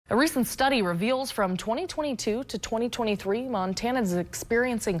A recent study reveals from 2022 to 2023, Montana is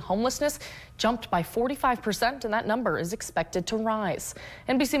experiencing homelessness jumped by 45%, and that number is expected to rise.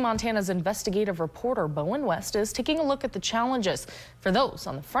 NBC Montana's investigative reporter Bowen West is taking a look at the challenges for those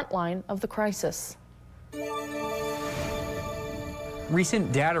on the front line of the crisis.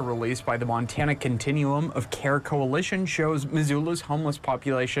 Recent data released by the Montana Continuum of Care Coalition shows Missoula's homeless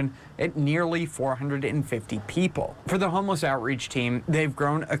population at nearly 450 people. For the Homeless Outreach Team, they've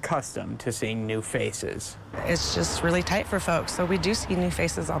grown accustomed to seeing new faces. It's just really tight for folks, so we do see new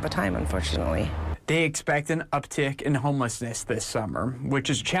faces all the time, unfortunately. They expect an uptick in homelessness this summer, which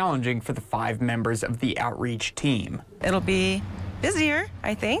is challenging for the 5 members of the outreach team. It'll be busier,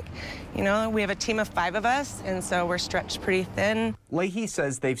 I think. You know, we have a team of 5 of us, and so we're stretched pretty thin. Lehy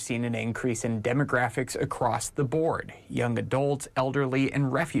says they've seen an increase in demographics across the board. Young adults, elderly,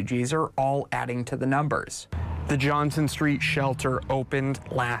 and refugees are all adding to the numbers. The Johnson Street shelter opened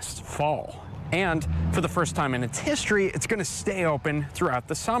last fall, and for the first time in its history, it's going to stay open throughout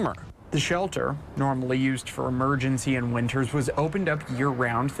the summer. The shelter, normally used for emergency and winters, was opened up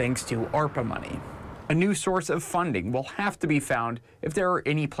year-round thanks to ARPA money. A new source of funding will have to be found if there are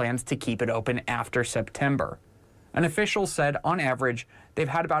any plans to keep it open after September. An official said on average, they've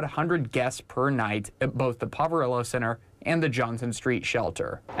had about 100 guests per night at both the Poverello Center and the Johnson Street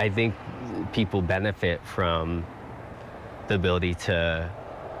shelter. I think people benefit from the ability to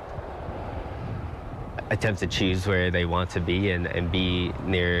attempt to choose where they want to be and be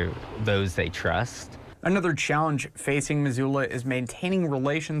near those they trust. Another challenge facing Missoula is maintaining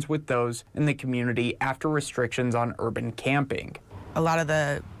relations with those in the community after restrictions on urban camping. A lot of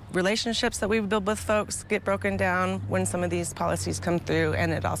the relationships that we build with folks get broken down when some of these policies come through,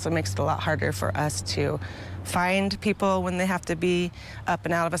 and it also makes it a lot harder for us to find people when they have to be up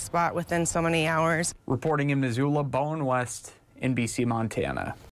and out of a spot within so many hours. Reporting in Missoula, Bowen West, NBC Montana.